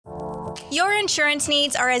Your insurance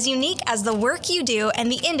needs are as unique as the work you do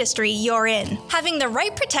and the industry you're in. Having the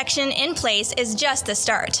right protection in place is just the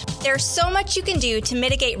start. There's so much you can do to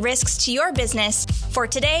mitigate risks to your business for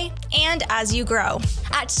today and as you grow.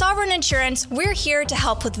 At Sovereign Insurance, we're here to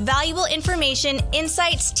help with valuable information,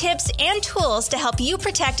 insights, tips, and tools to help you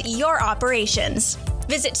protect your operations.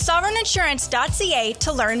 Visit sovereigninsurance.ca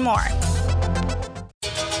to learn more.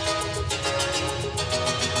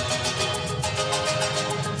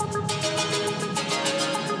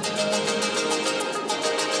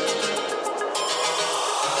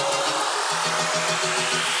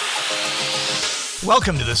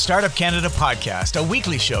 Welcome to the Startup Canada podcast, a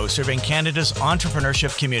weekly show serving Canada's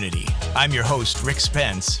entrepreneurship community. I'm your host, Rick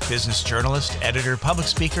Spence, business journalist, editor, public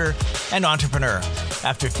speaker, and entrepreneur.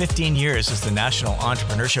 After 15 years as the national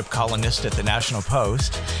entrepreneurship columnist at the National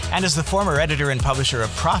Post, and as the former editor and publisher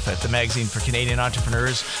of Profit, the magazine for Canadian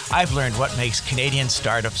entrepreneurs, I've learned what makes Canadian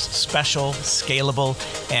startups special, scalable,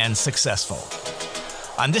 and successful.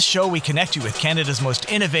 On this show, we connect you with Canada's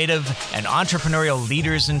most innovative and entrepreneurial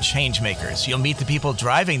leaders and changemakers. You'll meet the people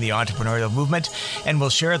driving the entrepreneurial movement, and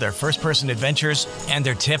we'll share their first-person adventures and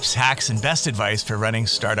their tips, hacks, and best advice for running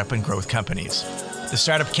startup and growth companies. The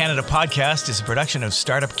Startup Canada podcast is a production of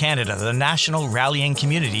Startup Canada, the national rallying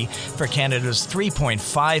community for Canada's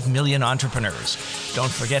 3.5 million entrepreneurs. Don't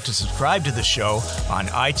forget to subscribe to the show on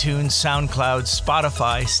iTunes, SoundCloud,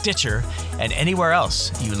 Spotify, Stitcher, and anywhere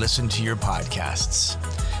else you listen to your podcasts.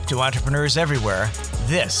 To entrepreneurs everywhere,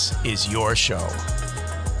 this is your show.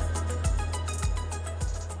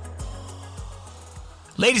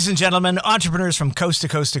 Ladies and gentlemen, entrepreneurs from coast to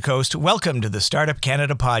coast to coast, welcome to the Startup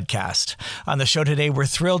Canada podcast. On the show today, we're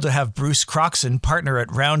thrilled to have Bruce Croxon, partner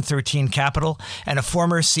at Round 13 Capital and a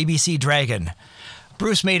former CBC Dragon.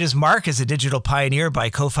 Bruce made his mark as a digital pioneer by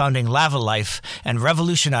co-founding Lavalife and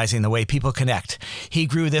revolutionizing the way people connect. He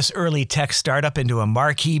grew this early tech startup into a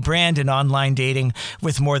marquee brand in online dating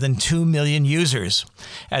with more than 2 million users.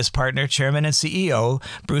 As partner, chairman, and CEO,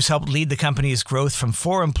 Bruce helped lead the company's growth from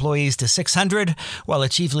 4 employees to 600 while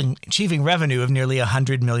achieving revenue of nearly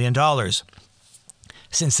 $100 million.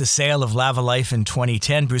 Since the sale of Lavalife in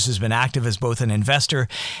 2010, Bruce has been active as both an investor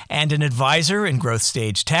and an advisor in growth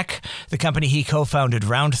stage tech. The company he co-founded,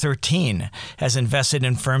 Round 13, has invested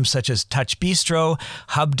in firms such as Touch Bistro,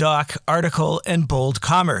 HubDoc, Article, and Bold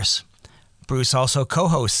Commerce. Bruce also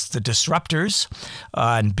co-hosts The Disruptors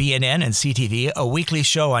on BNN and CTV, a weekly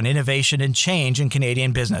show on innovation and change in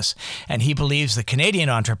Canadian business. And he believes that Canadian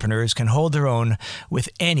entrepreneurs can hold their own with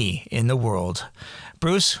any in the world.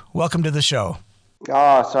 Bruce, welcome to the show.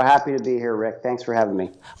 Oh, so happy to be here, Rick. Thanks for having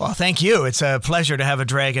me. Well, thank you. It's a pleasure to have a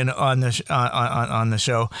dragon on the on the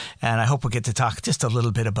show, and I hope we'll get to talk just a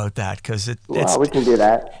little bit about that because we can do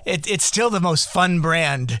that. It's still the most fun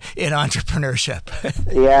brand in entrepreneurship.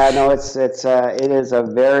 Yeah, no, it is a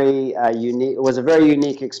very unique. It was a very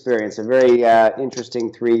unique experience. A very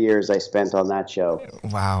interesting 3 years I spent on that show.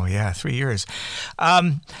 Wow, yeah, 3 years.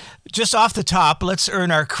 Just off the top, let's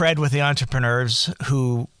earn our cred with the entrepreneurs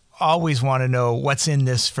who always want to know what's in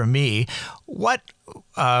this for me. What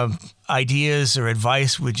ideas or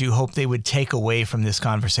advice would you hope they would take away from this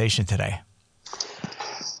conversation today?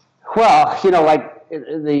 Well,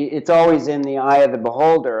 it's always in the eye of the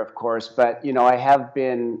beholder, of course, but, I have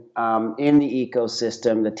been in the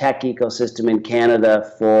ecosystem, the tech ecosystem in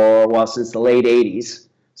Canada since the late 80s.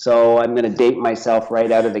 So I'm going to date myself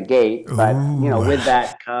right out of the gate. But, with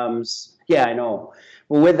that comes, I know.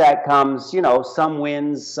 Well, with that comes, some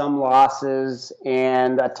wins, some losses,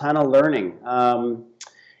 and a ton of learning.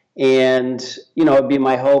 It'd be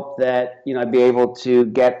my hope that, I'd be able to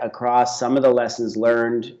get across some of the lessons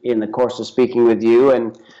learned in the course of speaking with you.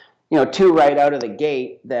 And, two right out of the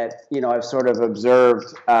gate that, I've sort of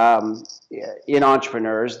observed in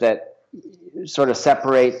entrepreneurs that sort of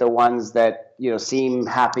separate the ones that, seem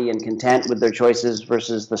happy and content with their choices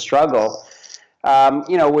versus the struggle.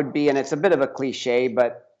 Would be, and it's a bit of a cliche,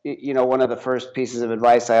 but, one of the first pieces of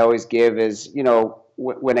advice I always give is,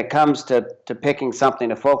 when it comes to picking something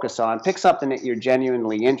to focus on, pick something that you're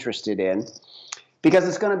genuinely interested in, because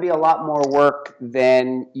it's going to be a lot more work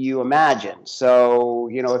than you imagine. So,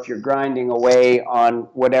 if you're grinding away on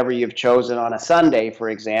whatever you've chosen on a Sunday, for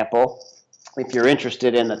example, if you're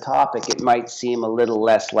interested in the topic, it might seem a little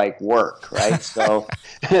less like work, right? So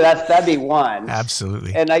that'd be one.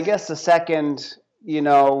 Absolutely. And I guess the second,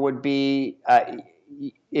 would be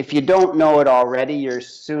if you don't know it already, you're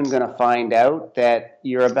soon going to find out that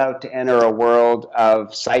you're about to enter a world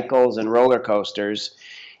of cycles and roller coasters.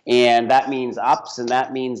 And that means ups and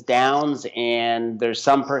that means downs. And there's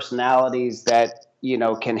some personalities that,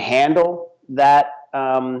 can handle that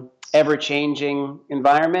ever-changing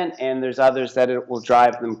environment, and there's others that it will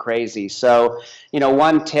drive them crazy. So,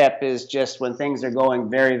 one tip is just when things are going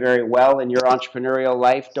very, very well in your entrepreneurial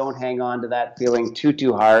life, don't hang on to that feeling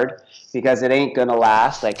too hard, because it ain't going to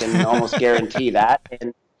last. I can almost guarantee that.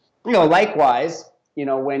 And, likewise,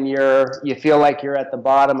 when you feel like you're at the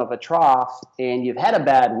bottom of a trough and you've had a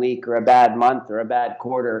bad week or a bad month or a bad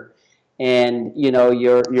quarter, and,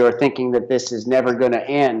 you're thinking that this is never going to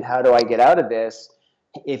end. How do I get out of this?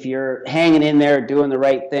 If you're hanging in there doing the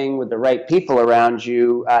right thing with the right people around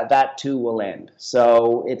you, that too will end.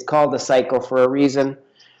 So it's called a cycle for a reason.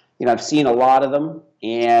 I've seen a lot of them,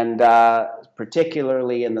 and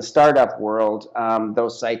particularly in the startup world,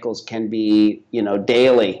 those cycles can be,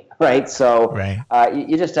 daily, right? So Right.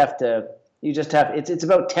 You just have to, it's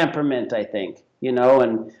about temperament, I think,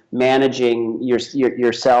 and managing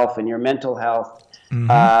yourself and your mental health.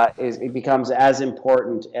 It becomes as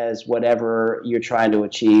important as whatever you're trying to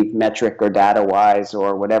achieve, metric or data wise,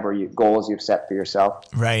 or whatever goals you've set for yourself.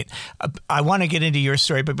 Right. I want to get into your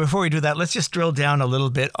story, but before we do that, let's just drill down a little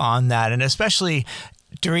bit on that. And especially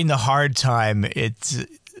during the hard time, it's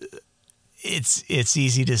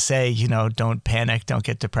easy to say, don't panic, don't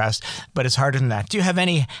get depressed, but it's harder than that. Do you have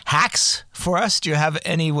any hacks for us? Do you have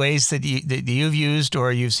any ways that you've used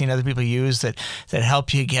or you've seen other people use that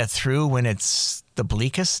help you get through when it's the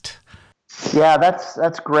bleakest? Yeah,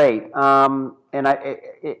 that's great. And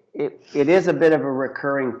it is a bit of a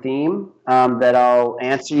recurring theme that I'll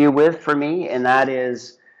answer you with for me, and that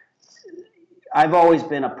is, I've always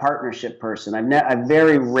been a partnership person. I've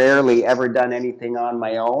very rarely ever done anything on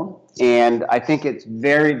my own, and I think it's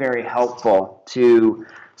very, very helpful to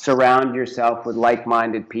surround yourself with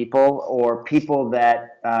like-minded people, or people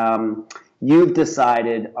that you've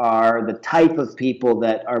decided are the type of people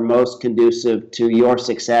that are most conducive to your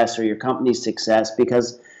success or your company's success.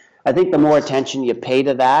 Because I think the more attention you pay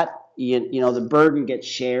to that, the burden gets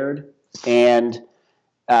shared. And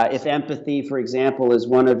if empathy, for example, is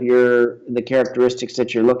one of the characteristics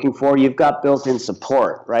that you're looking for, you've got built-in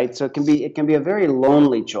support, right? So it can be a very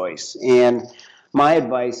lonely choice. And my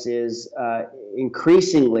advice is,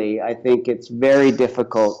 increasingly, I think it's very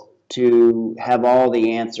difficult to have all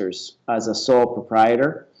the answers as a sole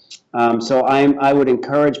proprietor. So I would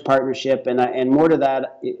encourage partnership, and more to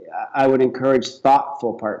that, I would encourage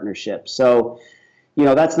thoughtful partnership. So,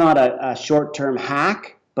 that's not a short-term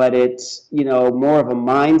hack, but it's, more of a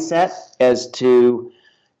mindset as to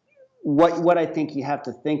what I think you have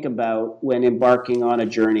to think about when embarking on a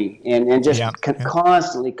journey, and just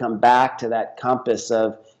constantly come back to that compass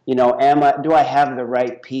of, do I have the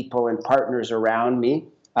right people and partners around me?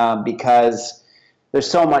 Because there's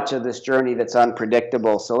so much of this journey that's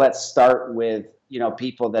unpredictable. So let's start with,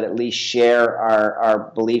 people that at least share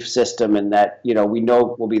our belief system, and that, we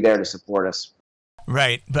know will be there to support us.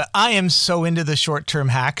 Right. But I am so into the short-term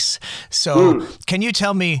hacks. So can you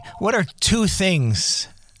tell me, what are 2 things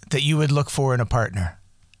that you would look for in a partner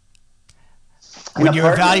when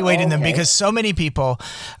you're evaluating them? Because so many people,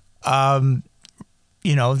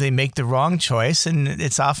 they make the wrong choice, and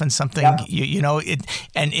it's often something, and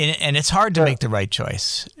it's hard to make the right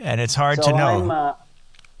choice, and it's hard to know.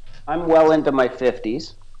 I'm well into my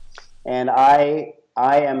 50s, and I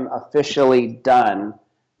am officially done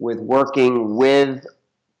with working with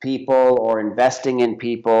people or investing in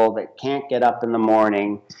people that can't get up in the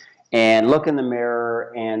morning and look in the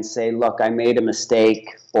mirror and say, look, I made a mistake,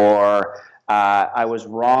 or I was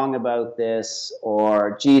wrong about this,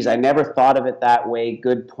 or geez, I never thought of it that way.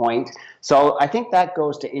 Good point. So I think that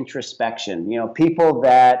goes to introspection. People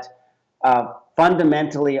that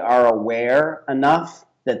fundamentally are aware enough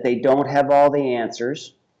that they don't have all the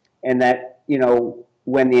answers, and that,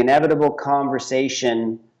 when the inevitable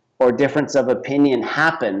conversation or difference of opinion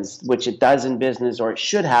happens, which it does in business, or it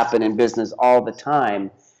should happen in business all the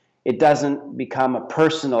time, it doesn't become a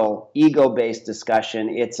personal, ego-based discussion.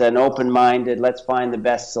 It's an open-minded, let's find the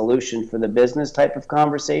best solution for the business type of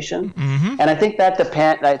conversation. Mm-hmm. And I think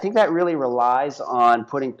that really relies on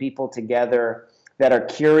putting people together that are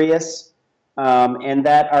curious, and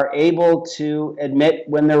that are able to admit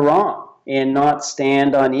when they're wrong and not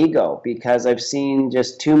stand on ego, because I've seen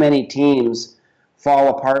just too many teams fall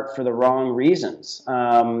apart for the wrong reasons,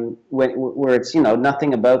 where it's,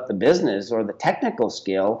 nothing about the business or the technical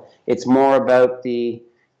skill. It's more about the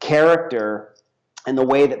character and the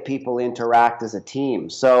way that people interact as a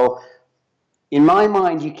team. So in my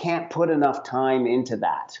mind, you can't put enough time into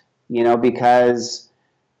that, because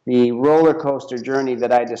the roller coaster journey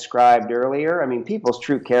that I described earlier, people's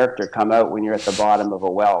true character come out when you're at the bottom of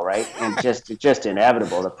a well, right? And it's just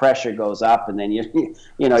inevitable. The pressure goes up, and then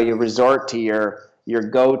you resort to your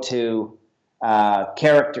go-to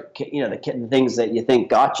character, the things that you think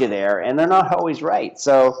got you there, and they're not always right.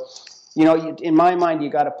 So, in my mind, you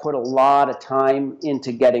got to put a lot of time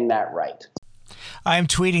into getting that right. I'm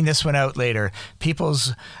tweeting this one out later.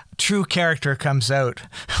 People's true character comes out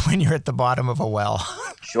when you're at the bottom of a well.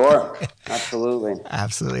 Sure, absolutely.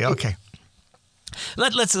 Absolutely. Okay.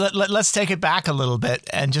 Let's take it back a little bit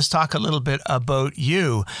and just talk a little bit about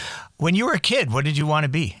you. When you were a kid, what did you want to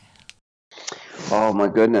be? Oh my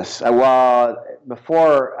goodness. Well,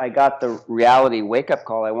 before I got the reality wake-up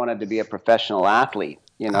call, I wanted to be a professional athlete.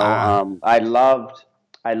 I loved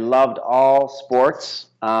all sports.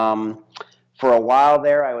 For a while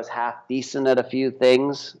there, I was half decent at a few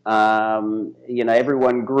things.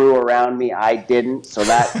 Everyone grew around me. I didn't. So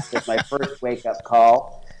that was my first wake-up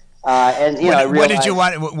call. I realized, what did you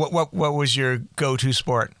want? What was your go-to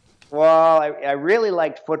sport? Well, I really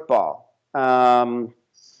liked football. And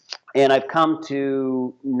I've come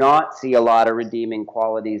to not see a lot of redeeming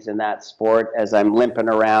qualities in that sport as I'm limping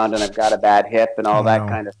around and I've got a bad hip and all that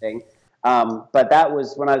kind of thing. But that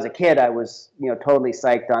was when I was a kid. I was, totally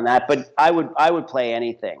psyched on that. But I would play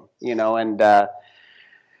anything, and that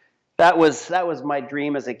was my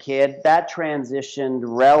dream as a kid. That transitioned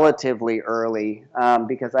relatively early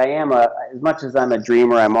because as much as I'm a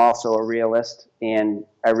dreamer, I'm also a realist, and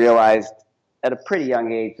I realized at a pretty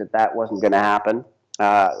young age that wasn't going to happen.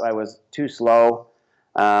 I was too slow,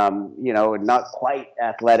 not quite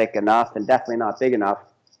athletic enough, and definitely not big enough.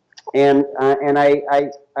 And I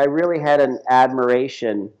really had an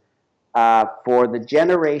admiration for the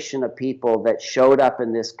generation of people that showed up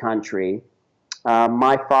in this country,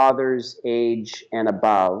 my father's age and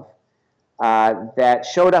above, that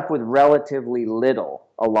showed up with relatively little,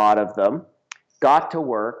 a lot of them, got to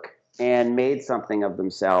work and made something of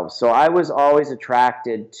themselves. So I was always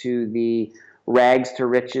attracted to the rags to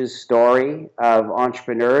riches story of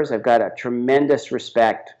entrepreneurs. I've got a tremendous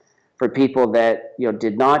respect for people that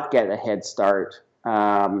did not get a head start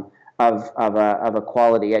of a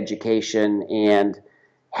quality education and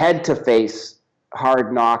had to face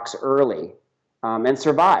hard knocks early and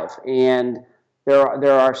survive. And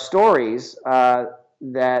there are stories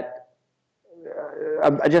that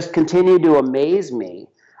just continue to amaze me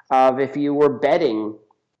of if you were betting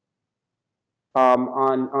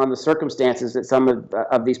on the circumstances that some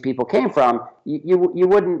of these people came from, you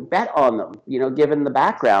wouldn't bet on them, given the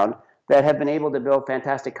background, that have been able to build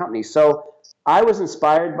fantastic companies. So I was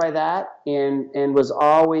inspired by that and was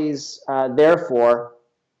always, therefore,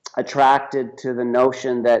 attracted to the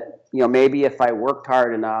notion that, maybe if I worked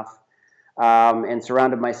hard enough and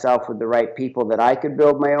surrounded myself with the right people, that I could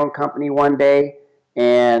build my own company one day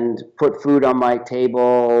and put food on my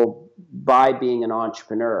table by being an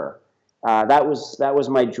entrepreneur. That was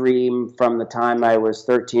my dream from the time I was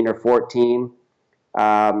 13 or 14.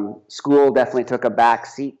 School definitely took a back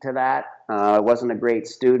seat to that. I wasn't a great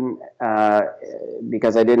student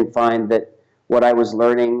because I didn't find that what I was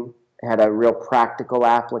learning had a real practical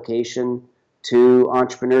application to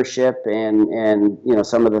entrepreneurship and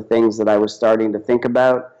some of the things that I was starting to think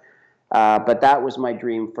about. But that was my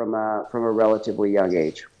dream from a relatively young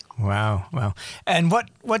age. Wow. And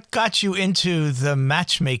what got you into the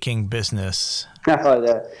matchmaking business?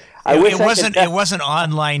 It wasn't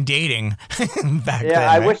online dating back then.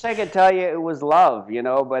 Yeah, I wish I could tell you it was love,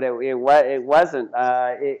 but it wasn't.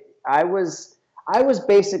 I was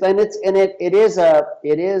basically, and it is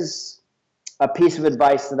a piece of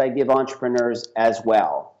advice that I give entrepreneurs as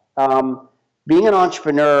well. Being an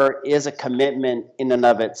entrepreneur is a commitment in and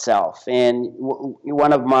of itself. And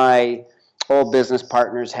one of my old business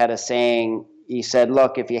partners had a saying. He said,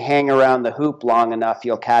 look, if you hang around the hoop long enough,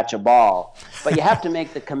 you'll catch a ball. But you have to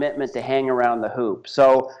make the commitment to hang around the hoop.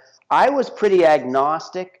 So I was pretty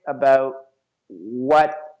agnostic about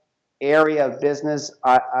what area of business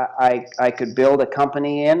I could build a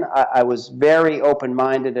company in. I was very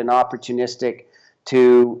open-minded and opportunistic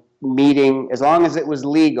to meeting, as long as it was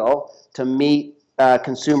legal, to meet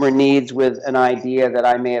consumer needs with an idea that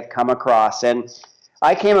I may have come across. And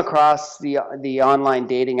I came across the online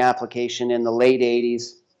dating application in the late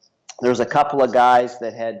 80s. There was a couple of guys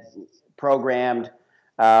that had programmed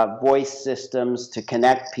voice systems to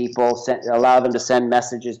connect people, allow them to send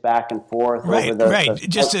messages back and forth. Right.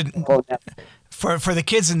 For the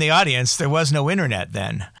kids in the audience, there was no internet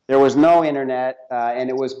then. There was no internet, and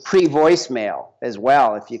it was pre-voicemail as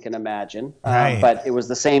well, if you can imagine. Right. But it was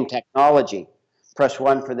the same technology. Press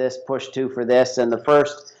 1 for this, push 2 for this, and the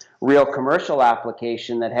first real commercial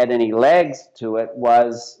application that had any legs to it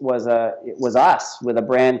was us with a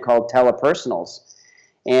brand called Telepersonals.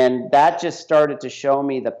 And that just started to show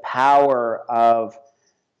me the power of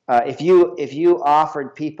if you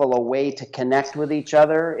offered people a way to connect with each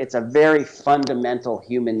other, it's a very fundamental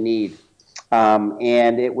human need.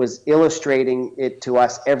 And it was illustrating it to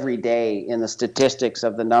us every day in the statistics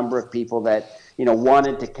of the number of people that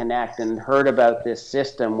wanted to connect and heard about this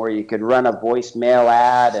system where you could run a voicemail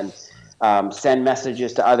ad and send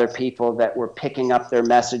messages to other people that were picking up their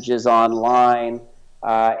messages online.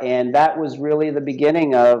 And that was really the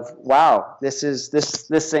beginning of, wow, this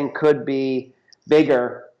thing could be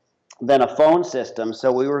bigger than a phone system.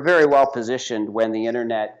 So we were very well positioned when the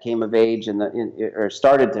internet came of age or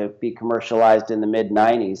started to be commercialized in the mid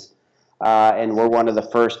 90s. And we're one of the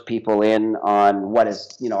first people in on what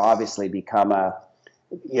has, obviously become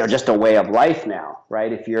just a way of life now,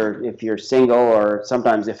 right? If you're single, or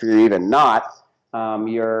sometimes if you're even not,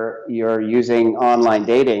 you're using online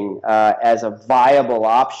dating as a viable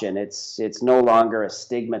option. It's no longer a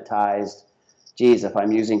stigmatized, geez, if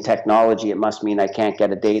I'm using technology, it must mean I can't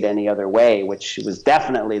get a date any other way, which was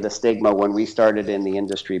definitely the stigma when we started in the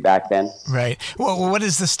industry back then. Right. Well, what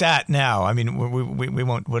is the stat now? I mean,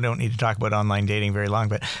 we don't need to talk about online dating very long,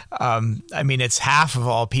 but I mean, it's half of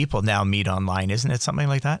all people now meet online, isn't it? Something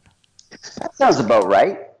like that? That sounds about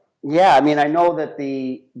right. Yeah, I mean, I know that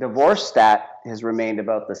the divorce stat has remained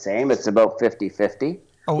about the same. It's about 50-50,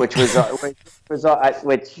 which was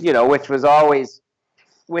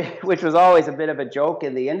always a bit of a joke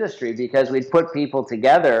in the industry, because we'd put people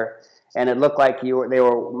together and it looked like they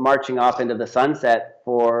were marching off into the sunset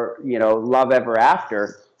for, love ever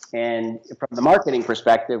after. And from the marketing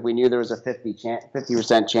perspective, we knew there was a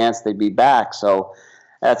 50% chance they'd be back. So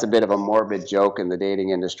that's a bit of a morbid joke in the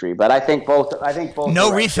dating industry. But I think both.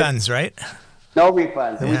 No refunds, right? No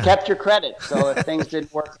refunds. And we kept your credit. So if things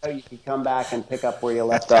didn't work out, you could come back and pick up where you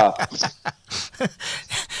left off.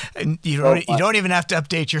 And you don't even have to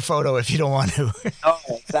update your photo if you don't want to. No,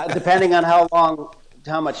 depending on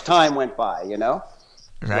how much time went by,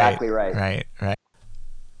 Exactly right. Right.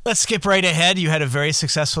 Let's skip right ahead. You had a very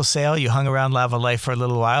successful sale. You hung around Lava Life for a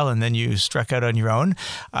little while, and then you struck out on your own.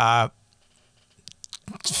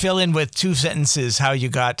 Fill in with 2 sentences how you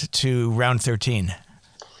got to round 13.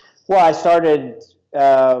 Well, I started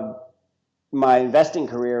my investing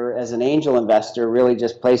career as an angel investor, really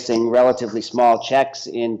just placing relatively small checks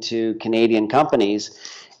into Canadian companies,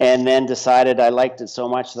 and then decided I liked it so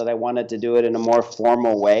much that I wanted to do it in a more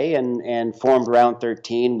formal way, and formed Round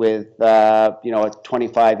 13 with a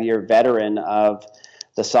 25-year veteran of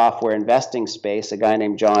the software investing space, a guy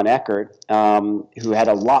named John Eckert, who had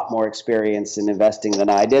a lot more experience in investing than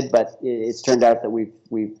I did, but it's turned out that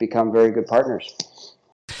we've become very good partners.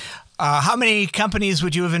 How many companies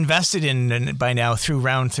would you have invested in by now through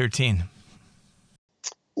round 13?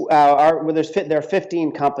 There are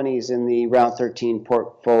 15 companies in the round 13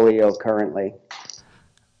 portfolio currently.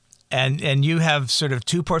 And you have sort of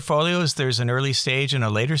 2 portfolios. There's an early stage and a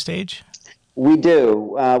later stage? We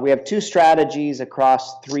do. We have 2 strategies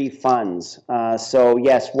across 3 funds. So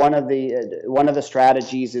yes, one of the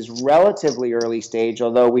strategies is relatively early stage,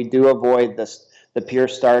 although we do avoid the pure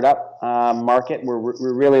startup market.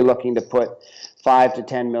 We're really looking to put $5 to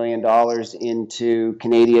 $10 million into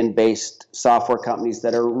Canadian-based software companies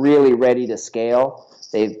that are really ready to scale.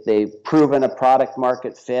 They've proven a product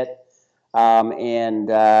market fit, and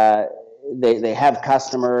they have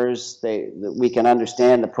customers. We can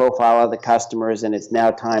understand the profile of the customers, and it's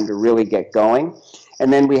now time to really get going.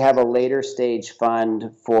 And then we have a later stage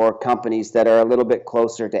fund for companies that are a little bit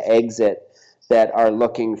closer to exit, that are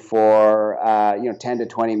looking for $10 to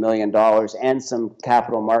 $20 million and some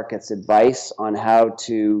capital markets advice on how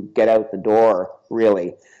to get out the door,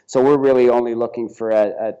 really. So we're really only looking for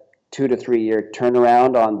a 2 to 3 year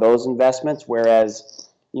turnaround on those investments, whereas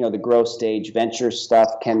the growth stage venture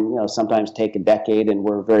stuff can sometimes take a decade, and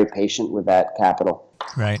we're very patient with that capital.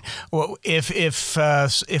 Right. Well,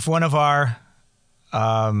 if one of our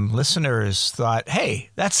listeners thought,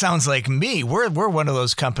 hey, that sounds like me. We're one of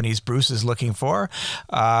those companies Bruce is looking for.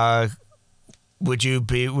 Would you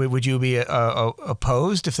be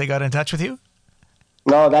opposed if they got in touch with you?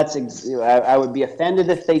 No, I would be offended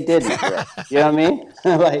if they didn't. You know what I mean?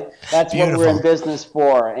 Like, that's Beautiful. What we're in business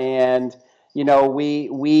for. And we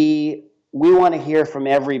want to hear from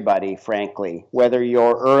everybody, frankly, whether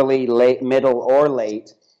you're early, late, middle, or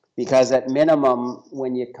late. Because at minimum,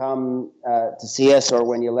 when you come to see us, or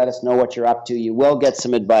when you let us know what you're up to, you will get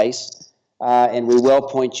some advice, and we will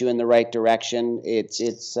point you in the right direction.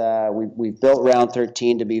 We've built Round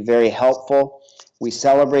 13 to be very helpful. We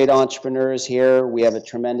celebrate entrepreneurs here. We have a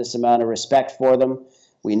tremendous amount of respect for them.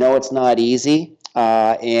 We know it's not easy,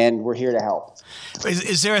 and we're here to help.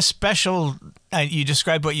 Is there a special? You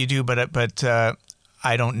described what you do, but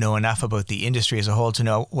I don't know enough about the industry as a whole to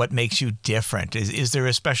know what makes you different. Is there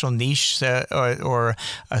a special niche or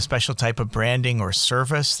a special type of branding or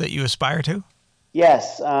service that you aspire to?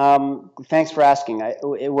 Yes, thanks for asking.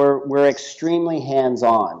 We're extremely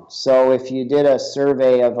hands-on. So if you did a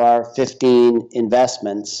survey of our 15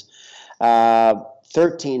 investments,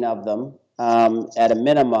 13 of them, at a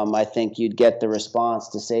minimum, I think you'd get the response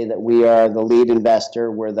to say that we are the lead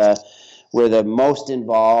investor. We're the most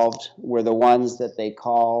involved. We're the ones that they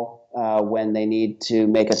call when they need to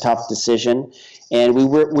make a tough decision, and we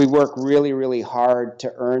work really, really hard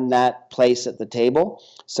to earn that place at the table.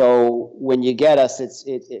 So when you get us, it's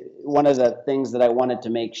one of the things that I wanted to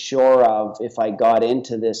make sure of if I got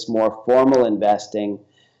into this more formal investing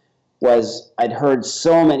was I'd heard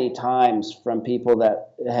so many times from people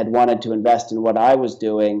that had wanted to invest in what I was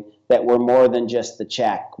doing that we're more than just the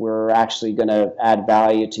check. We're actually going to add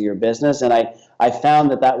value to your business. And I found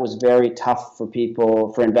that was very tough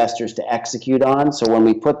for investors to execute on. So when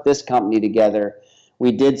we put this company together,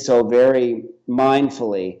 we did so very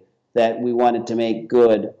mindfully that we wanted to make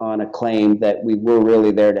good on a claim that we were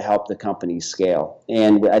really there to help the company scale.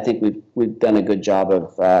 And I think we've done a good job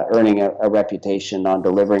of earning a reputation on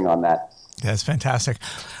delivering on that. That's fantastic.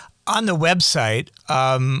 On the website,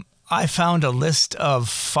 I found a list of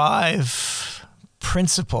 5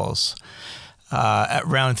 principles at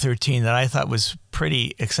round 13 that I thought was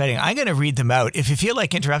pretty exciting. I'm going to read them out. If you feel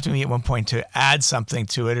like interrupting me at one point to add something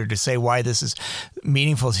to it or to say why this is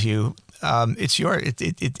meaningful to you,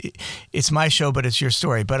 it's my show, but it's your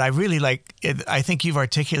story. But I really like it. I think you've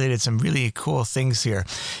articulated some really cool things here,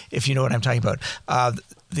 if you know what I'm talking about.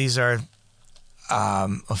 These are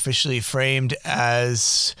officially framed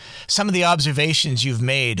as some of the observations you've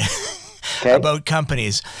made okay. about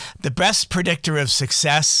companies. The best predictor of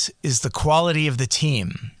success is the quality of the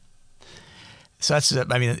team. So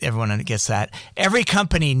everyone gets that. Every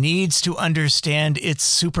company needs to understand its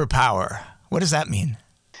superpower. What does that mean?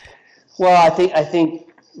 Well, I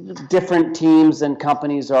think different teams and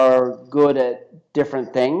companies are good at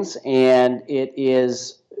different things, and it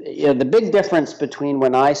is the big difference between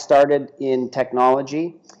when I started in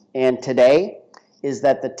technology and today is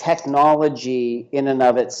that the technology in and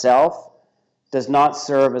of itself does not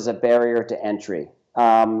serve as a barrier to entry.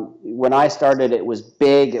 When I started, it was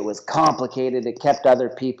big, it was complicated, it kept other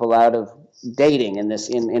people out of dating.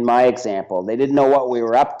 In my example, they didn't know what we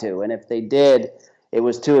were up to, and if they did, it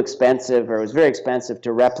was too expensive, or it was very expensive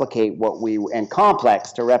to replicate and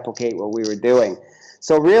complex to replicate what we were doing.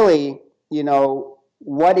 So really,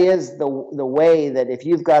 what is the way that if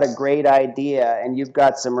you've got a great idea and you've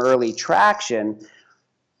got some early traction,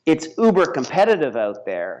 it's uber competitive out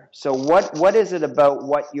there. So what is it about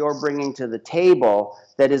what you're bringing to the table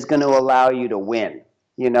that is going to allow you to win?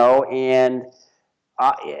 And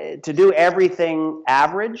to do everything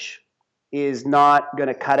average is not going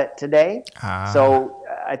to cut it today. So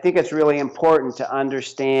I think it's really important to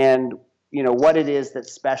understand, what it is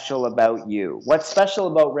that's special about you. What's special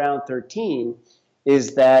about round 13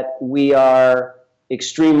 is that we are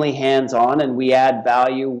extremely hands-on and we add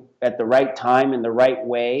value at the right time in the right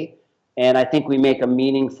way. And I think we make a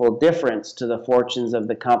meaningful difference to the fortunes of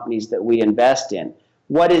the companies that we invest in.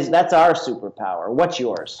 That's our superpower. What's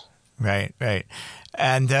yours? Right.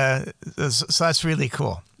 And so that's really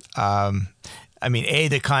cool. The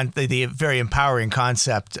very empowering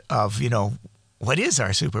concept of, what is our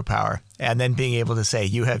superpower? And then being able to say,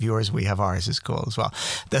 you have yours, we have ours is cool as well.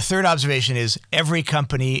 The third observation is every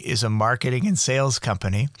company is a marketing and sales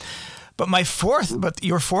company. But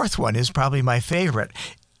your fourth one is probably my favorite.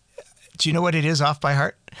 Do you know what it is off by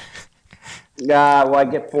heart? Well, I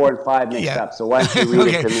get 4 and 5 mixed up. So why don't you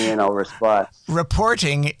read it to me and I'll respond.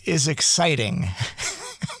 Reporting is exciting.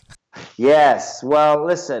 Yes. Well,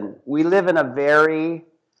 listen, we live in a very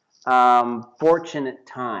fortunate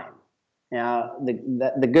time. Now,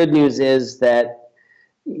 the good news is that,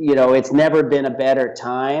 it's never been a better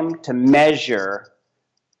time to measure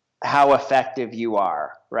how effective you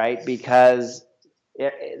are, right? Because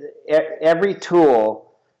every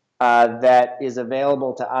tool that is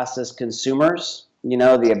available to us as consumers,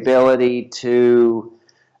 the ability to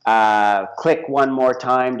click one more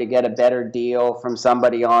time to get a better deal from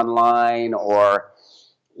somebody online, or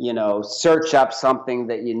search up something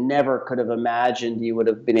that you never could have imagined you would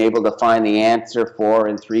have been able to find the answer for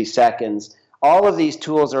in 3 seconds. All of these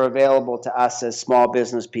tools are available to us as small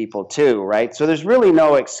business people too, right? So there's really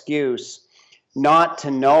no excuse not to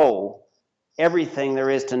know everything there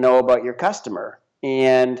is to know about your customer.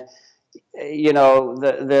 And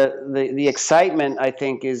the excitement, I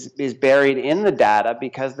think, is buried in the data,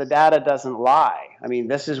 because the data doesn't lie. I mean,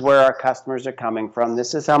 this is where our customers are coming from.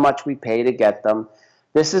 This is how much we pay to get them.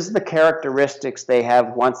 This is the characteristics they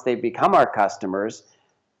have once they become our customers.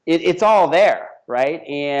 It's all there, right?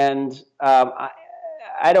 And I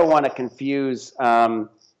don't want to confuse,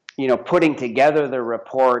 putting together the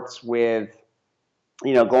reports with,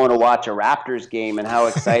 going to watch a Raptors game and how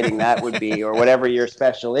exciting that would be, or whatever your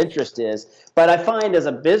special interest is. But I find as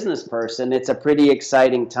a business person, it's a pretty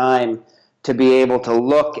exciting time to be able to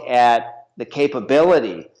look at the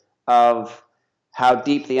capability of how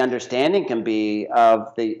deep the understanding can be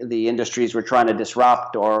of the industries we're trying to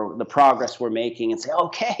disrupt, or the progress we're making, and say,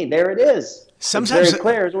 okay, there it is. Sometimes it's very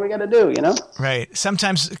clear. Here's what we got to do, Right.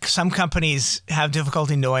 Sometimes some companies have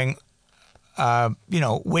difficulty knowing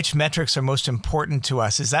which metrics are most important to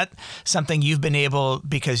us. Is that something you've been able,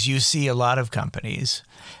 because you see a lot of companies,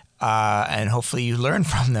 and hopefully you learn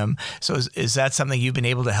from them. So is that something you've been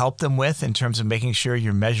able to help them with in terms of making sure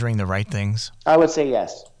you're measuring the right things? I would say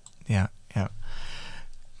yes. Yeah.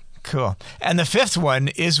 Cool. And the fifth one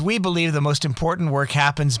is, we believe the most important work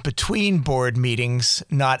happens between board meetings,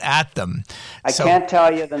 not at them. I can't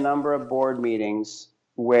tell you the number of board meetings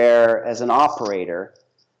where, as an operator,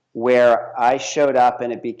 where I showed up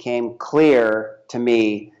and it became clear to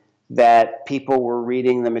me that people were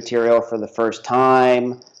reading the material for the first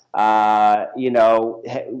time. We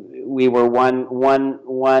were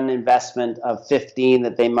one investment of 15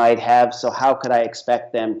 that they might have. So how could I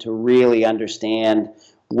expect them to really understand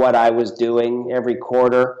what I was doing every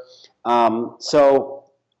quarter? When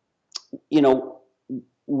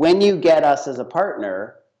you get us as a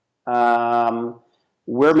partner,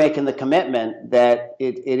 we're making the commitment that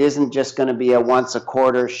it isn't just going to be a once a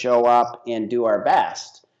quarter show up and do our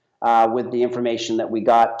best with the information that we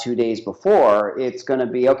got 2 days before. It's going to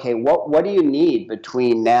be, okay, what do you need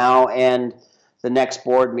between now and the next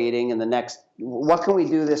board meeting, and what can we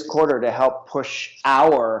do this quarter to help push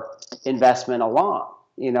our investment along,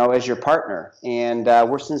 as your partner? And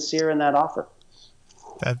we're sincere in that offer.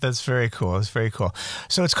 That's very cool. It's very cool.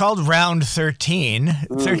 So it's called round 13.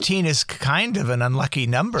 13 is kind of an unlucky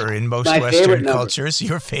number in most Western cultures.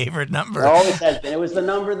 Your favorite number. It always has been. It was the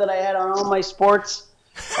number that I had on all my sports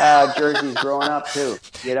jerseys growing up too.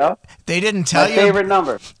 They didn't tell you. My favorite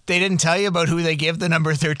number. They didn't tell you about who they give the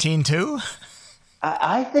number 13 to?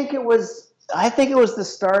 I think it was the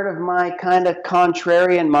start of my kind of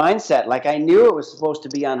contrarian mindset. Like, I knew it was supposed to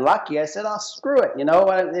be unlucky. I said, "Oh, screw it.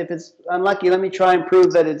 If it's unlucky, let me try and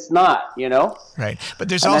prove that it's not." Right. But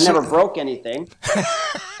there's and also, I never broke anything.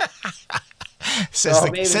 says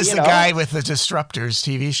the guy with the Disruptors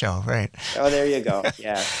TV show, right? Oh, there you go.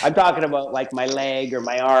 Yeah, I'm talking about like my leg or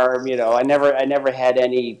my arm. I never had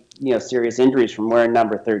any serious injuries from wearing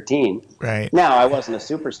number 13. Right. Now, I wasn't a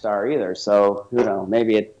superstar either, so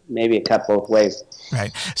maybe it cut both ways.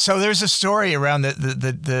 Right. So there's a story around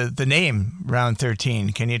the name round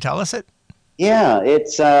 13. Can you tell us it? Yeah,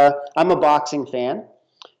 it's I'm a boxing fan.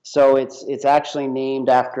 So it's actually named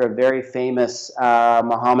after a very famous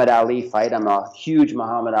Muhammad Ali fight. I'm a huge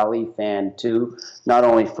Muhammad Ali fan too, not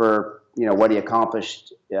only for what he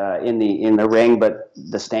accomplished in the ring, but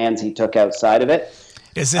the stands he took outside of it.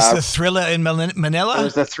 Is this the Thrilla in Manila? It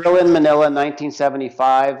was the Thrilla in Manila in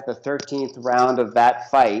 1975. The 13th round of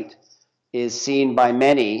that fight is seen by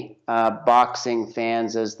many boxing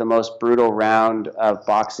fans as the most brutal round of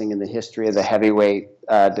boxing in the history of the heavyweight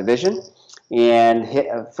division. And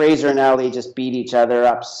Fraser and Ali just beat each other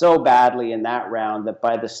up so badly in that round that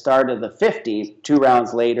by the start of the 15th, 2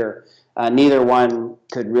 rounds later, neither one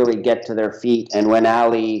could really get to their feet. And when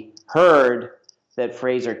Ali heard that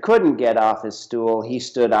Fraser couldn't get off his stool, he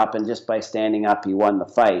stood up, and just by standing up, he won the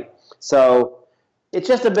fight. So it's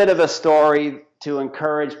just a bit of a story to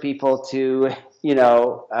encourage people to,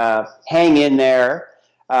 hang in there,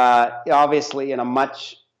 obviously in a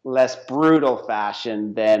much less brutal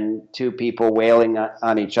fashion than 2 people wailing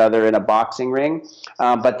on each other in a boxing ring.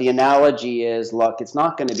 But the analogy is, look, it's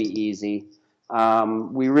not going to be easy.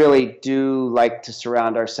 We really do like to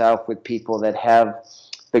surround ourselves with people that have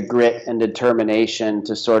the grit and determination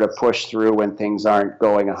to sort of push through when things aren't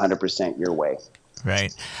going 100% your way.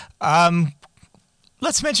 Right.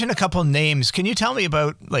 Let's mention a couple names. Can you tell me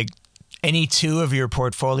about any 2 of your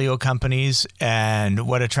portfolio companies and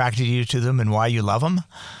what attracted you to them and why you love them?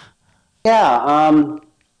 Yeah.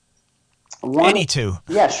 Any 2.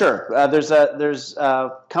 Yeah, sure. There's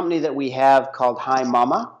a company that we have called Hi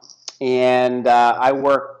Mama, and I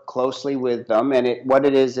work closely with them. And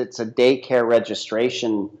it's a daycare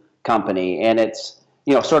registration company, and it's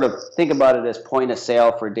sort of think about it as point of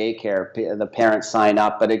sale for daycare. The parents sign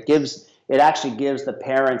up, but it actually gives the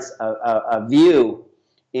parents a view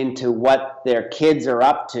into what their kids are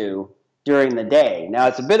up to during the day. Now,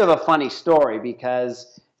 it's a bit of a funny story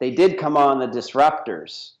because they did come on the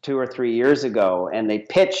Disruptors 2 or 3 years ago, and they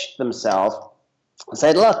pitched themselves and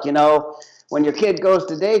said, look, when your kid goes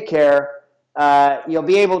to daycare, you'll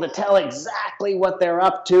be able to tell exactly what they're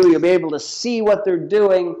up to. You'll be able to see what they're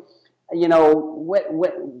doing,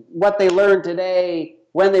 what they learned today,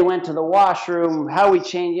 when they went to the washroom, how we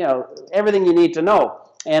change, everything you need to know.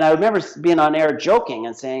 And I remember being on air joking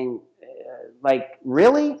and saying,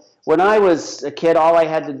 really? When I was a kid, all I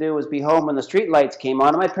had to do was be home when the street lights came on.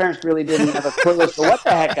 And my parents really didn't have a clue as to what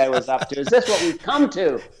the heck I was up to. Is this what we've come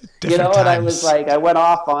to? Different And I times. was like, I went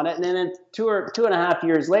off on it. And then 2.5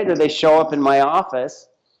 years later, they show up in my office,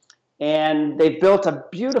 and they've built a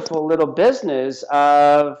beautiful little business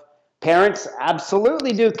of parents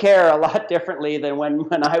absolutely do care a lot differently than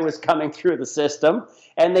when I was coming through the system.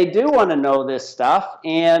 And they do want to know this stuff.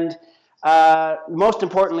 And most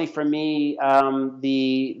importantly for me,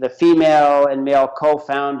 the female and male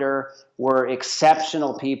co-founder are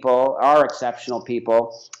exceptional people,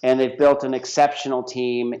 and they've built an exceptional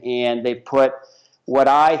team, and they've put what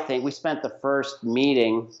I think, we spent the first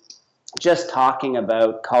meeting just talking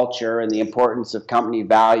about culture and the importance of company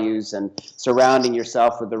values and surrounding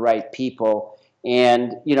yourself with the right people.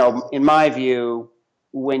 And, in my view,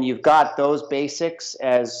 when you've got those basics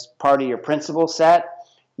as part of your principle set,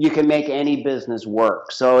 you can make any business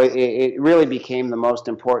work. So it really became the most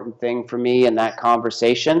important thing for me in that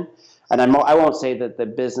conversation. And I won't say that the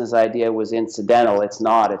business idea was incidental. It's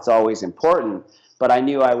not. It's always important. But I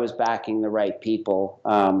knew I was backing the right people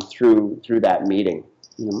through that meeting.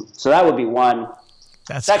 So that would be one.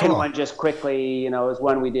 That's Second cool. one, just quickly, is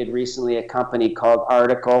one we did recently, a company called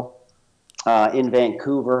Article in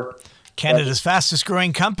Vancouver. Canada's fastest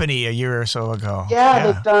growing company a year or so ago.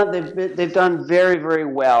 Yeah. They've done very, very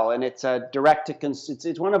well, and it's a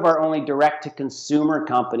it's one of our only direct to consumer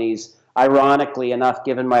companies. Ironically enough,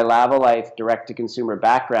 given my Lavalife direct to consumer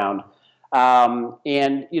background,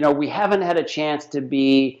 and we haven't had a chance to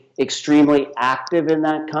be extremely active in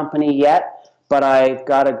that company yet, but I've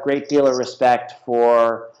got a great deal of respect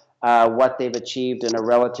for what they've achieved in a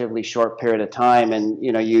relatively short period of time. And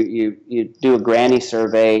you do a granny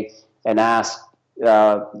survey and ask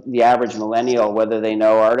the average millennial whether they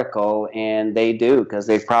know Article, and they do, because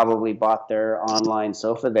they've probably bought their online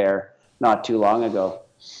sofa there not too long ago.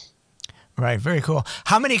 Right, very cool.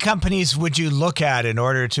 How many companies would you look at in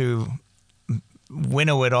order to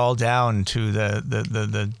winnow it all down to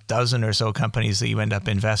the dozen or so companies that you end up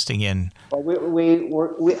investing in?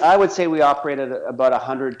 Well, I would say we operate at about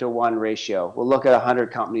 100-to-1 ratio. We'll look at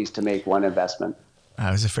 100 companies to make one investment. I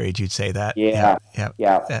was afraid you'd say that. Yeah.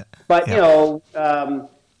 But,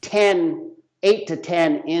 8 to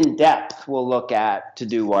 10 in depth we'll look at to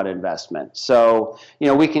do one investment. So,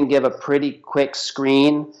 we can give a pretty quick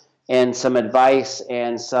screen and some advice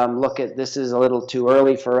and some look at, this is a little too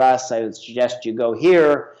early for us. I would suggest you go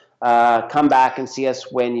here, come back and see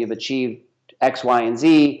us when you've achieved X, Y, and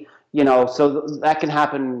Z. So that can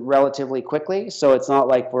happen relatively quickly. So it's not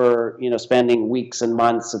like we're, spending weeks and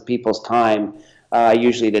months of people's time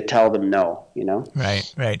usually to tell them no,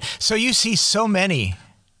 Right. So you see so many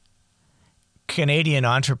Canadian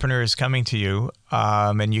entrepreneurs coming to you,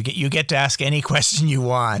 and you get to ask any question you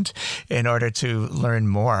want in order to learn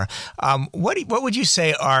more. What would you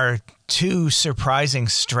say are two surprising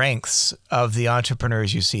strengths of the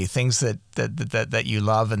entrepreneurs you see? Things that you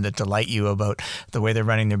love and that delight you about the way they're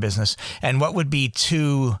running their business, and what would be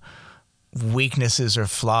two weaknesses or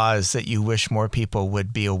flaws that you wish more people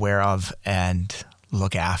would be aware of and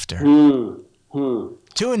look after? 2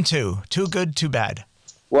 and 2, too good, too bad.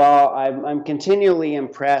 Well, I'm continually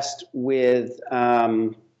impressed with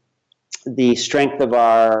the strength of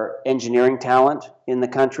our engineering talent in the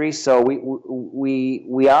country. So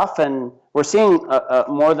we often, we're seeing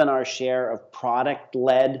more than our share of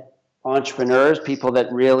product-led entrepreneurs, people that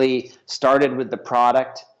really started with the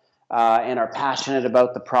product and are passionate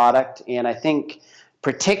about the product. And I think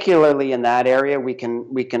particularly in that area, we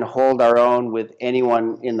can hold our own with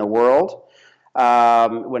anyone in the world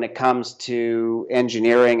when it comes to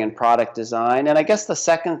engineering and product design. And I guess the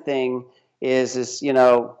second thing is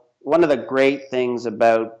one of the great things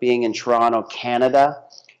about being in Toronto, Canada,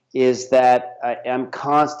 is that I'm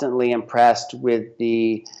constantly impressed with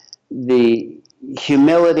the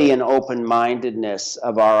humility and open-mindedness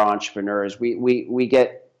of our entrepreneurs. We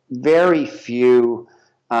get very few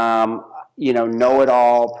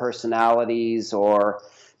know-it-all personalities or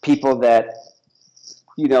people that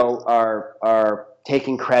are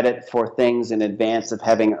taking credit for things in advance of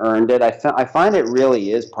having earned it. I find it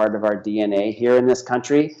really is part of our DNA here in this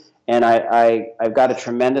country, and I've got a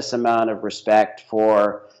tremendous amount of respect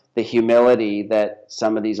for the humility that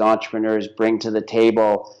some of these entrepreneurs bring to the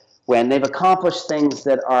table when they've accomplished things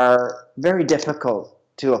that are very difficult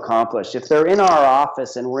to accomplish. If they're in our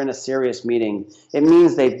office and we're in a serious meeting, it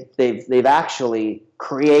means they've actually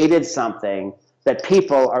created something that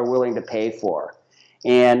people are willing to pay for.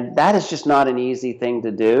 And that is just not an easy thing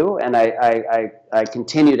to do. And I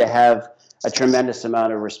continue to have a tremendous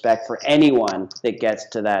amount of respect for anyone that gets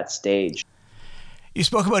to that stage. You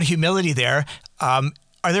spoke about humility there.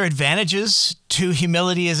 Are there advantages to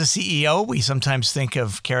humility as a CEO? We sometimes think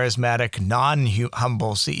of charismatic,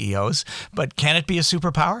 non-humble CEOs, but can it be a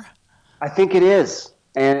superpower? I think it is,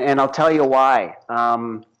 and I'll tell you why.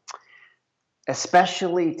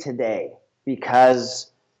 Especially today,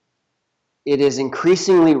 because it is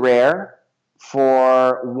increasingly rare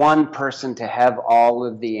for one person to have all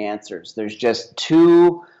of the answers. There's just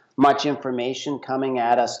too much information coming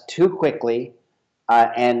at us too quickly,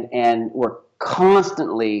 and we're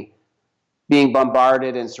constantly being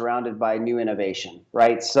bombarded and surrounded by new innovation,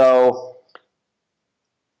 right? So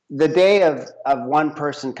the day of one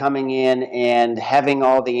person coming in and having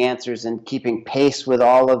all the answers and keeping pace with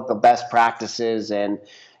all of the best practices and,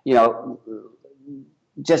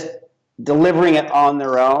 just delivering it on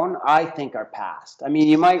their own, I think are past. I mean,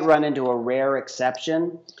 you might run into a rare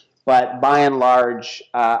exception, but by and large,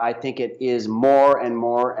 I think it is more and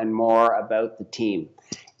more and more about the team.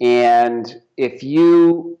 And if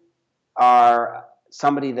you are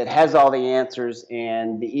somebody that has all the answers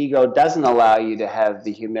and the ego doesn't allow you to have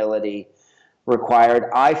the humility required,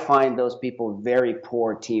 I find those people very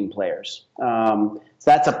poor team players. So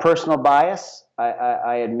that's a personal bias,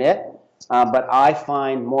 I admit, but I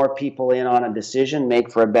find more people in on a decision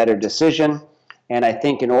make for a better decision. And I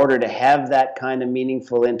think in order to have that kind of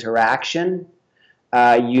meaningful interaction,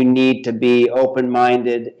 you need to be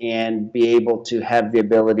open-minded and be able to have the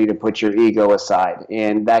ability to put your ego aside.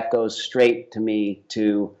 And that goes straight to me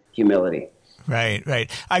to humility. Right.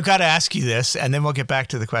 I've got to ask you this, and then we'll get back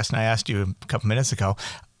to the question I asked you a couple minutes ago.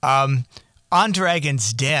 On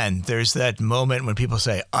Dragon's Den, there's that moment when people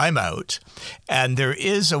say, I'm out. And there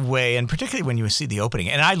is a way, and particularly when you see the opening,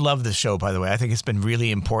 and I love the show, by the way. I think it's been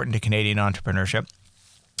really important to Canadian entrepreneurship.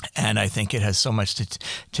 And I think it has so much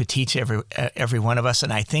to teach every one of us.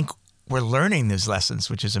 And I think we're learning these lessons,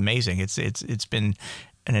 which is amazing. It's been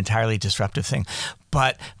an entirely disruptive thing.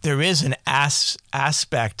 But there is an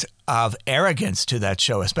aspect of arrogance to that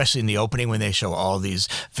show, especially in the opening when they show all these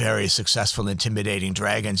very successful, intimidating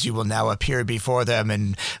dragons. You will now appear before them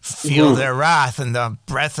and feel their wrath and the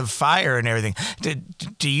breath of fire and everything.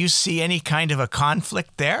 Do you see any kind of a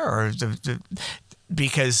conflict there? Or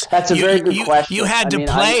because that's a very good question. You had to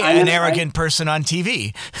play an arrogant person on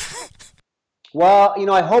TV. Well,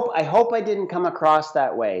 I hope I didn't come across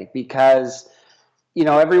that way because,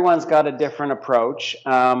 everyone's got a different approach.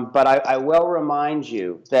 But I will remind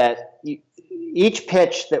you that each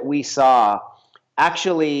pitch that we saw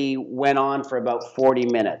actually went on for about 40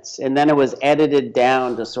 minutes. And then it was edited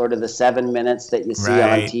down to sort of the 7 minutes that you see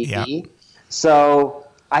on TV. Yeah. So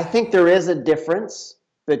I think there is a difference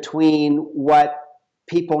between what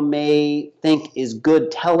people may think is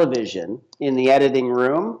good television in the editing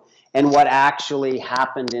room and what actually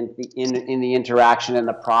happened in the interaction and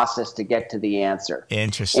the process to get to the answer.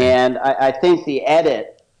 Interesting. And I think the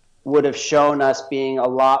edit would have shown us being a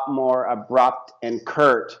lot more abrupt and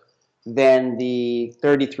curt than the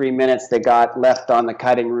 33 minutes that got left on the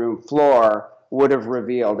cutting room floor would have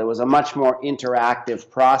revealed. It was a much more interactive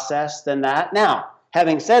process than that. Now,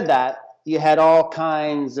 having said that, you had all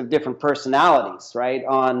kinds of different personalities, right,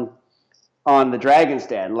 on the Dragon's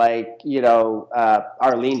Den. Like,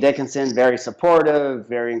 Arlene Dickinson, very supportive,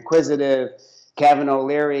 very inquisitive. Kevin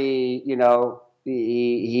O'Leary,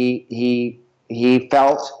 he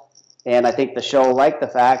felt, and I think the show liked the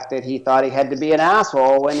fact that he thought he had to be an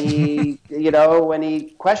asshole when he, when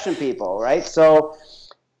he questioned people, right? So,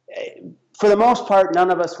 for the most part,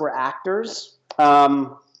 none of us were actors.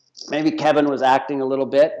 Maybe Kevin was acting a little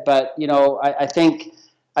bit, but I think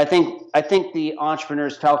the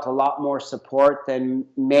entrepreneurs felt a lot more support than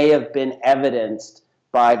may have been evidenced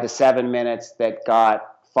by the 7 minutes that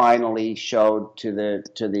got finally showed to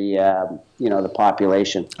the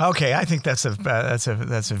population. Okay, I think that's a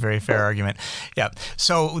very fair argument. Yeah.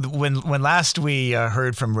 So when last we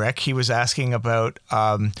heard from Rick, he was asking about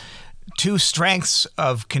two strengths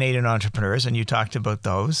of Canadian entrepreneurs, and you talked about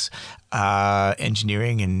those,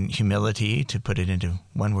 engineering and humility, to put it into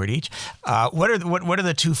one word each. What are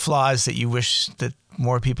the two flaws that you wish that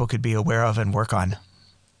more people could be aware of and work on?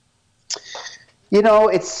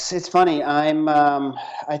 It's funny.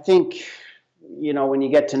 I think when you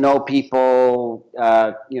get to know people,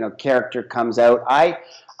 character comes out. I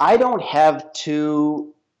don't have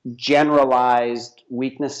two generalized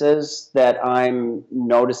weaknesses that I'm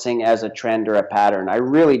noticing as a trend or a pattern. I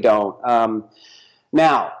really don't.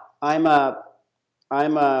 Now, I'm a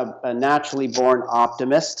naturally born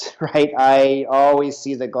optimist, right? I always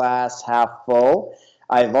see the glass half full.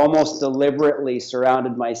 I've almost deliberately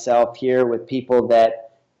surrounded myself here with people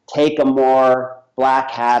that take a more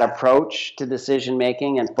black hat approach to decision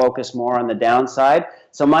making and focus more on the downside.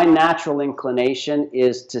 So my natural inclination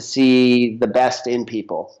is to see the best in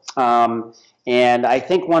people. And I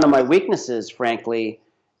think one of my weaknesses, frankly,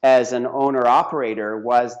 as an owner operator,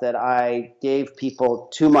 was that I gave people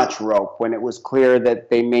too much rope when it was clear that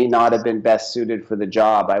they may not have been best suited for the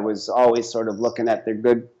job. I was always sort of looking at their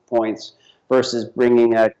good points versus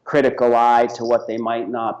bringing a critical eye to what they might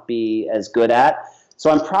not be as good at. So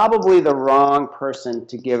I'm probably the wrong person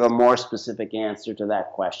to give a more specific answer to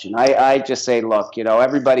that question. I just say, look,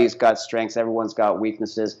 everybody's got strengths, everyone's got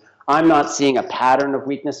weaknesses. I'm not seeing a pattern of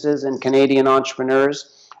weaknesses in Canadian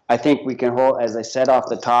entrepreneurs. I think we can hold, as I said off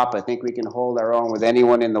the top, I think we can hold our own with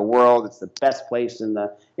anyone in the world. It's the best place in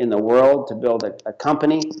the world to build a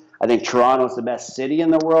company. I think Toronto is the best city in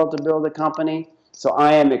the world to build a company. So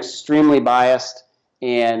I am extremely biased.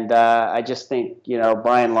 And I just think,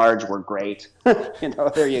 by and large, we're great.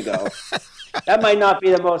 There you go. That might not be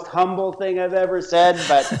the most humble thing I've ever said,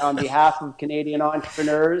 but on behalf of Canadian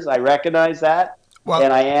entrepreneurs, I recognize that. Well,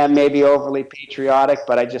 and I am maybe overly patriotic,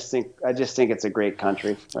 but I just think it's a great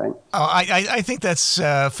country, right? Oh, I think that's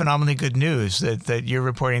phenomenally good news that you're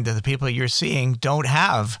reporting that the people you're seeing don't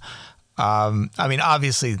have.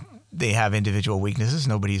 Obviously, they have individual weaknesses.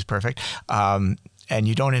 Nobody's perfect. And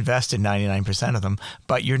you don't invest in 99% of them,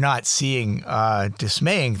 but you're not seeing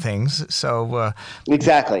dismaying things. So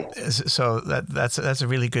exactly. So that's a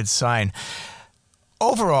really good sign.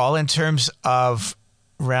 Overall, in terms of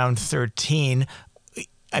Round 13,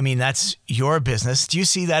 that's your business. Do you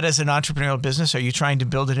see that as an entrepreneurial business? Are you trying to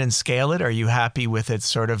build it and scale it? Are you happy with it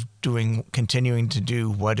sort of continuing to do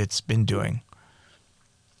what it's been doing?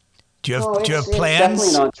 Do you have plans?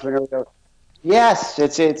 It's definitely an entrepreneurial. Yes,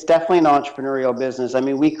 it's definitely an entrepreneurial business.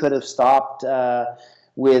 We could have stopped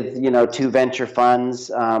with two venture funds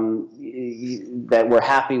that we're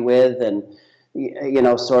happy with, and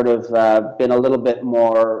sort of been a little bit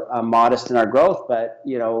more modest in our growth. But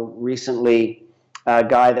recently, a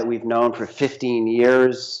guy that we've known for 15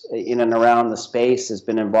 years in and around the space has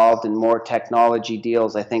been involved in more technology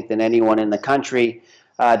deals, I think, than anyone in the country.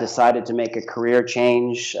 Decided to make a career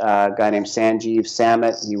change. A guy named Sanjeev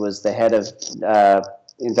Samit. He was the head of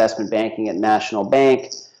investment banking at National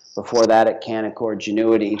Bank. Before that, at Canaccord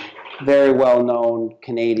Genuity. Very well-known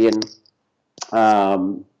Canadian,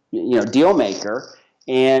 deal maker.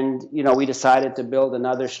 And we decided to build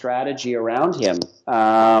another strategy around him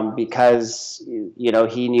because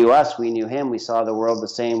he knew us, we knew him, we saw the world the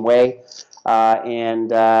same way,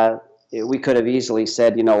 we could have easily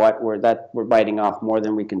said, you know what, we're biting off more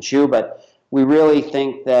than we can chew, but we really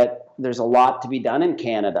think that there's a lot to be done in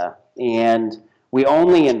Canada, and we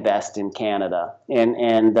only invest in Canada, and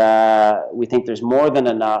we think there's more than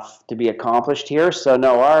enough to be accomplished here. So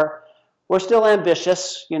no, we're still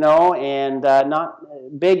ambitious, and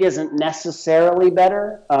not big isn't necessarily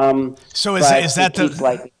better. So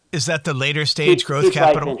is that the later stage growth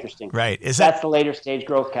capital? Life interesting. Right. That's the later stage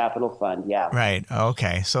growth capital fund. Yeah. Right.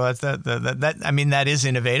 Okay. So that's that is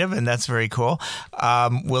innovative, and that's very cool.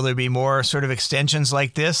 Will there be more sort of extensions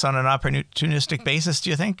like this on an opportunistic basis, do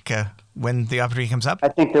you think, when the opportunity comes up? I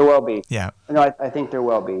think there will be. Yeah. No, I think there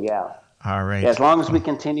will be. Yeah. All right. Yeah, as long as we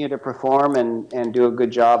continue to perform and do a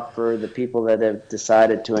good job for the people that have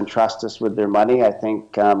decided to entrust us with their money, I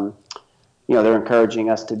think they're encouraging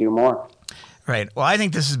us to do more. Right. Well, I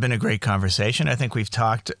think this has been a great conversation. I think we've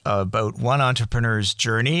talked about one entrepreneur's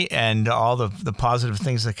journey and all the positive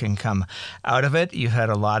things that can come out of it. You've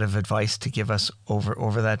had a lot of advice to give us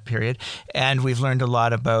over that period. And we've learned a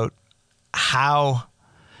lot about how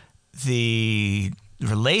the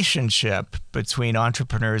relationship between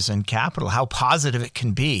entrepreneurs and capital, how positive it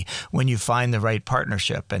can be when you find the right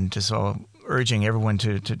partnership. And so urging everyone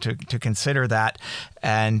to consider that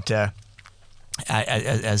and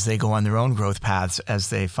as they go on their own growth paths, as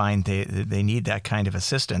they find they need that kind of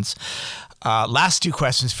assistance. Last two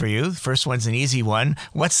questions for you. The first one's an easy one.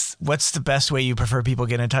 What's the best way you prefer people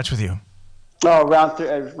get in touch with you? Oh,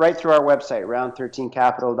 right through our website,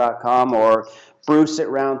 round13capital.com, or Bruce at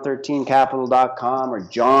round13capital.com or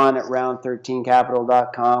John at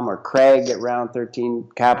round13capital.com or Craig at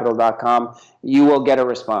round13capital.com, you will get a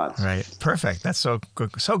response. Right. Perfect. That's so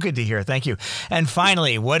good to hear. Thank you. And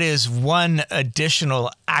finally, what is one additional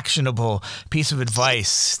actionable piece of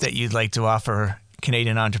advice that you'd like to offer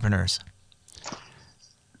Canadian entrepreneurs?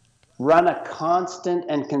 Run a constant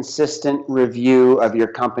and consistent review of your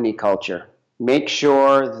company culture. Make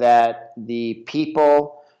sure that the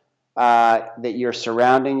people that you're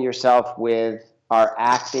surrounding yourself with are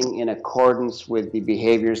acting in accordance with the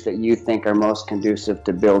behaviors that you think are most conducive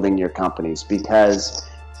to building your companies, because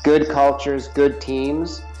good cultures, good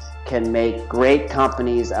teams can make great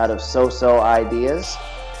companies out of so-so ideas,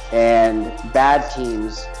 and bad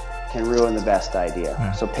teams can ruin the best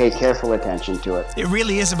idea. So pay careful attention to it. It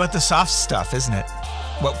really is about the soft stuff, isn't it?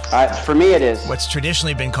 Well, for me, it is. What's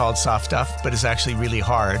traditionally been called soft stuff, but is actually really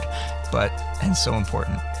hard, and so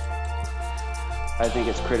important. I think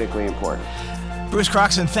it's critically important. Bruce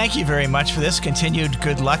Croxon, thank you very much for this. Continued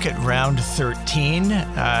good luck at round 13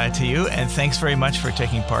 to you, and thanks very much for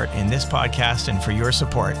taking part in this podcast and for your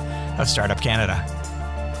support of Startup Canada.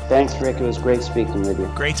 Thanks, Rick. It was great speaking with you.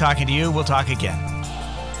 Great talking to you. We'll talk again.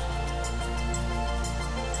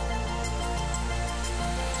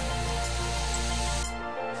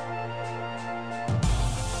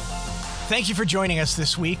 Thank you for joining us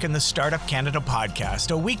this week in the Startup Canada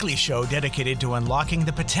podcast, a weekly show dedicated to unlocking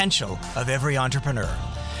the potential of every entrepreneur.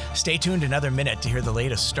 Stay tuned another minute to hear the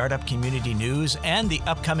latest startup community news and the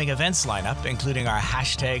upcoming events lineup, including our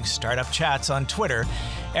hashtag Startup Chats on Twitter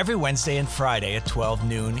every Wednesday and Friday at 12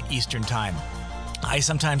 noon Eastern Time. I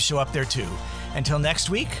sometimes show up there too. Until next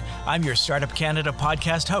week, I'm your Startup Canada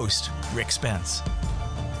podcast host, Rick Spence.